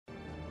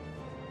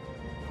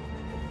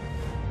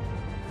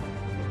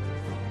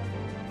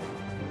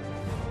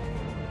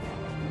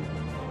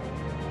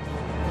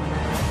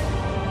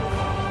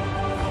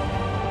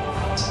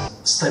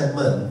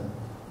statement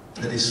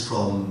that is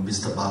from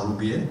Mr.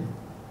 Bian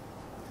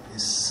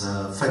is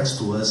faxed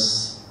to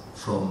us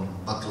from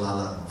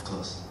Baklala, of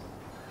course.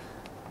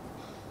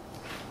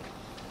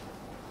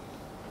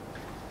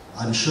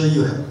 I'm sure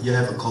you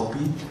have a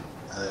copy.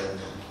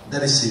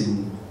 That is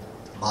in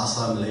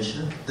Bahasa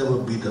Malaysia. That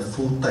will be the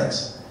full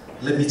text.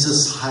 Let me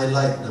just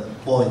highlight the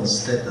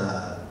points that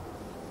are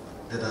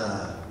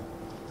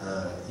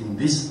in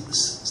this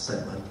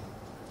statement.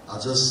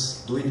 I'll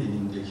just do it in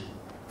English.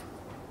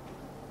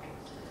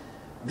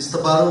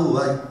 Mr. Baru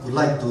would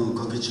like to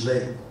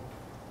congratulate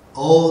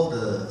all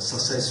the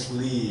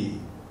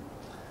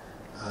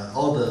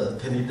all the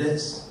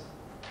candidates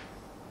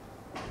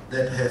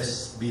that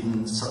has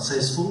been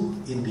successful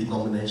in the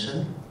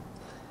nomination,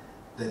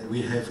 that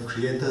we have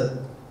created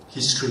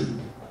history.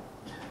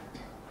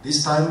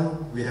 This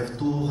time we have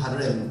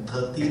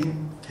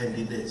 213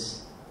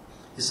 candidates.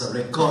 It's a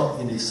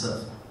record in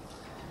itself,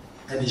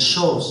 and it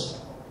shows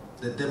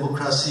that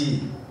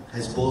democracy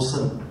has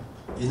blossomed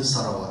in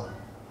Sarawak.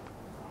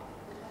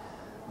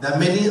 There are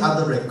many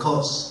other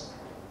records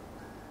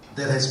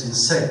that has been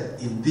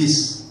set in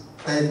this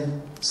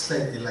 10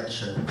 state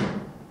election,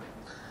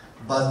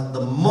 but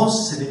the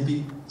most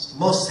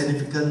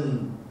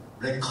significant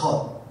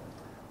record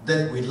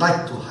that we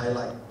like to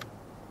highlight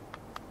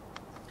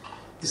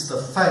is the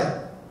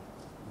fact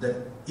that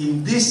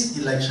in this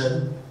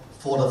election,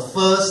 for the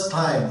first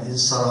time in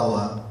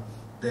Sarawak,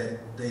 that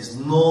there is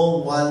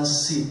no one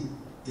seat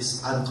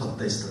is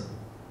uncontested.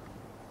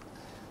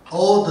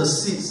 All the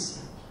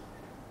seats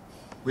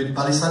with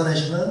Barisan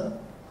Nasional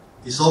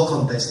is all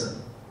contested.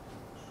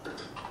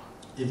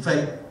 In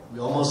fact, we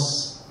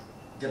almost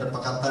get a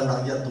Pakatan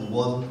Rakyat to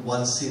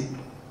one seat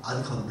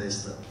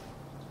uncontested.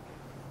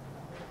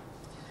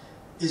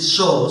 It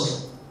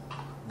shows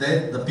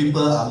that the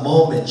people are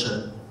more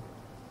mature.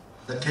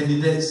 The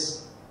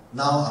candidates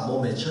now are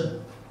more mature,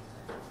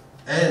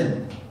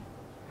 and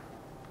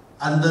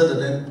under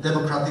the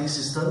democratic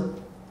system,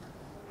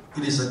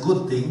 it is a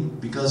good thing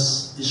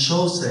because it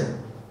shows that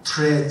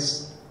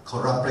threats,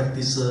 corrupt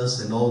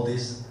practices and all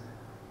this,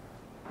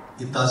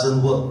 it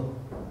doesn't work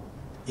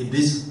in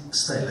this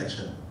state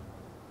election.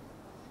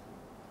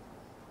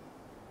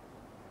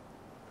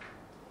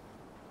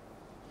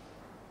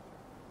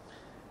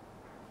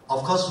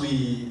 Of course,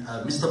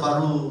 Mr.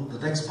 Baru, the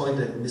next point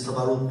that Mr.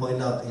 Baru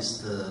pointed out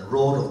is the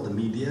role of the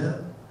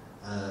media.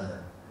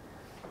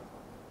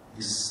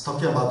 He's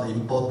talking about the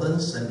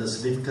importance and the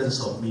significance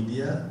of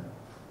media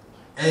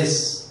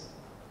as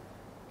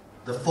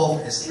the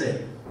fourth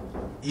estate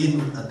in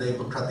a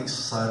democratic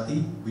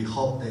society. We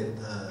hope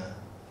that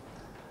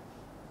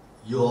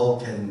you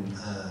all can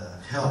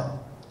help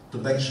to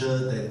make sure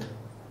that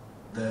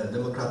the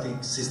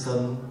democratic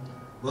system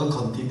will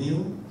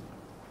continue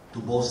to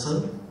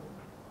blossom.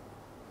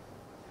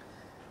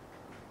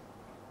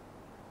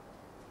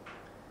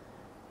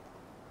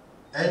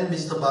 And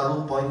Mr.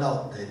 Baru pointed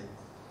out that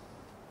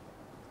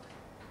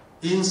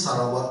in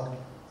Sarawak,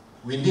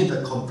 we need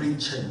a complete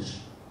change.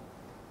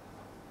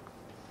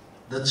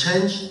 The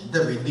change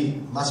that we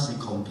need must be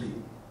complete.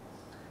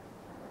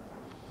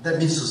 That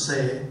means to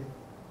say,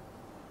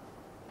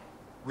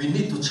 we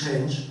need to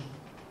change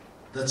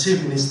the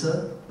Chief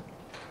Minister,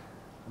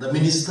 the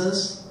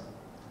ministers,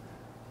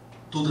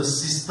 to the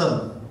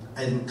system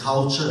and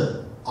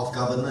culture of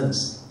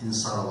governance in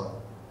Sarawak.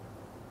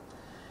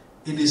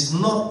 It is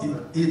not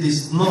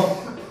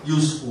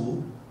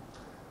useful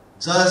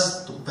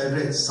just to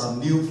parade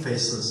some new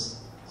faces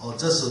or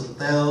just to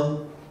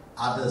tell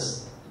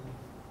others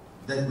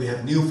that we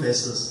have new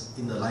faces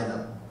in the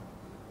lineup.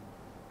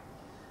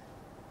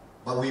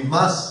 But we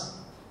must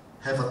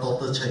have a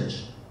total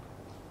change.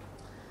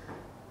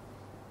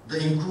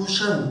 The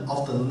inclusion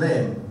of the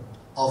name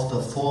of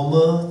the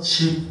former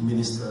Chief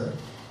Minister,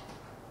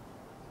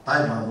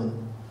 Tai Mahmud,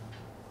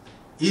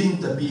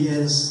 in the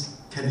Bian's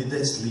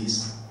candidates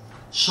list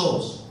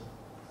shows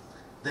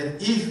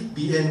that if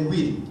Bian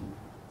win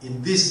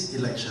in this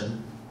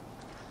election,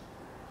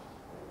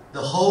 the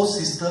whole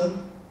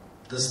system,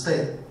 the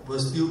state, will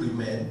still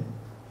remain.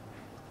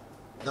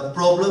 The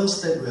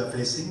problems that we are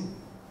facing,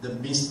 the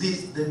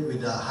misdeeds that we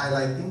are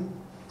highlighting,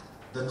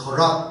 the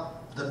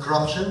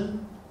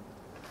corruption,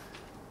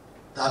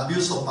 the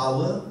abuse of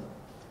power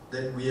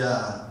that we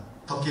are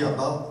talking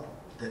about,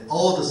 that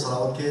all the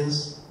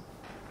Sarawakians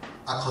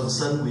are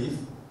concerned with,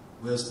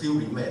 will still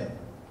remain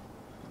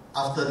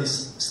after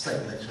this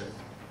state election.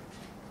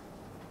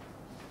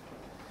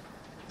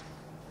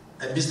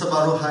 And Mr.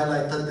 Baru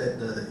highlighted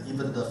that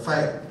even the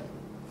fact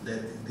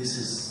that this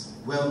is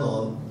well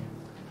known,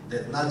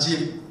 that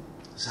Najib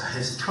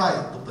has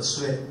tried to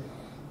persuade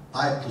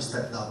Taib to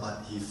step down,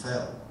 but he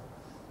failed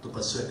to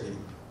persuade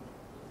him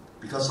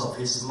because of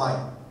his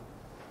might,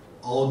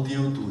 all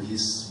due to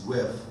his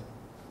wealth.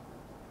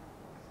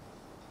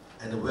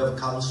 And the wealth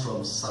comes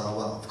from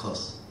Sarawak, of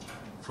course,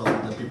 from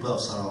the people of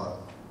Sarawak.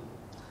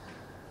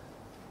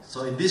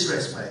 So in this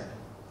respect,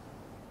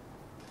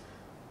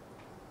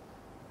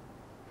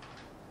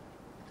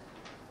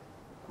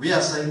 we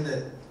are saying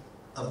that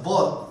a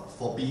vote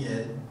for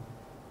Bian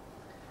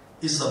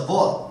is a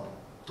vote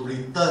to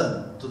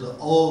return to the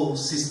old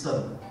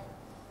system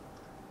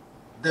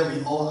that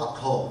we all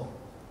uphold.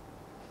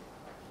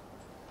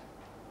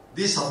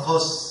 This, of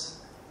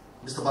course,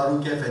 Mr.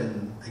 Baru gave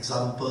an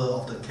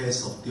example of the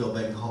case of Teo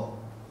Bangkok.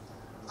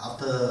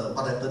 After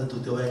what happened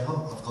to Teo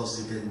Bangkok, of course,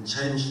 you can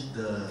change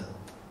the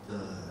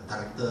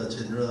Director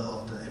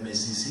General of the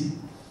MACC.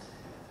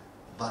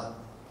 But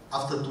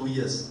after 2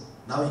 years,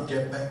 now it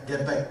get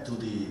back to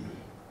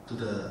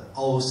the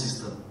old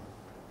system.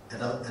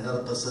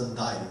 Another person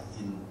died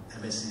in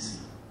MACC.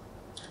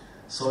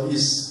 So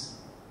it's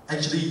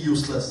actually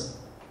useless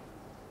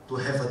to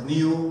have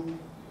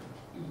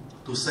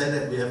to say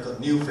that we have got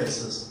new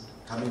faces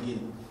coming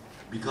in,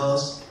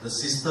 because the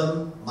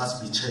system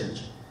must be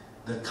changed.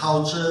 The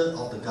culture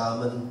of the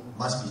government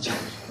must be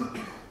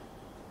changed.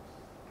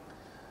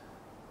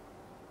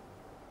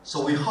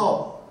 So we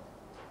hope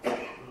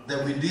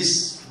that with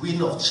this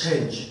wind of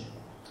change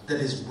that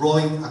is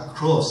blowing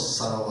across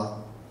Sarawak,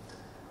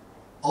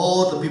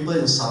 all the people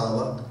in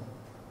Sarawak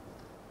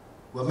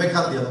will make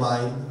up their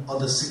mind on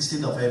the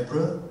 16th of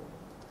April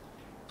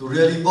to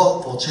really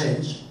vote for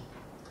change.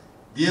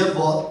 Their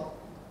vote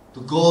to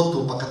go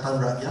to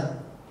Pakatan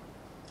Rakyat.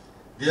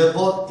 Their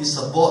vote is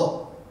a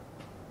vote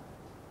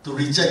to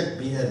reject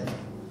Bian,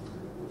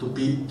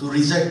 to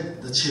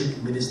reject the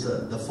Chief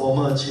Minister, the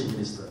former Chief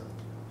Minister.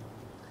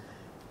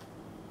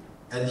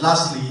 And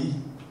lastly,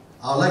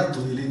 I would like to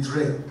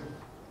illustrate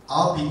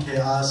our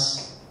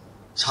PKR's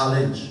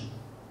challenge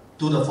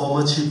to the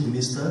former Chief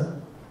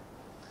Minister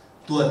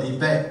to a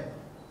debate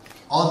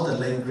on the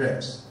land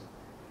grabs.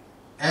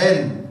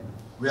 And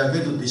we are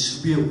going to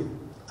distribute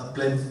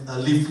a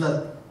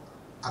leaflet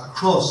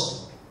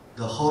across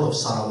the whole of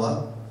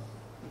Sarawak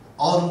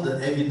on the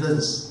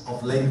evidence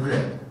of land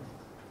grab,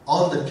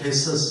 on the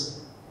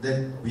cases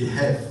that we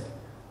have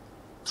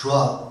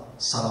throughout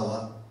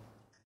Sarawak.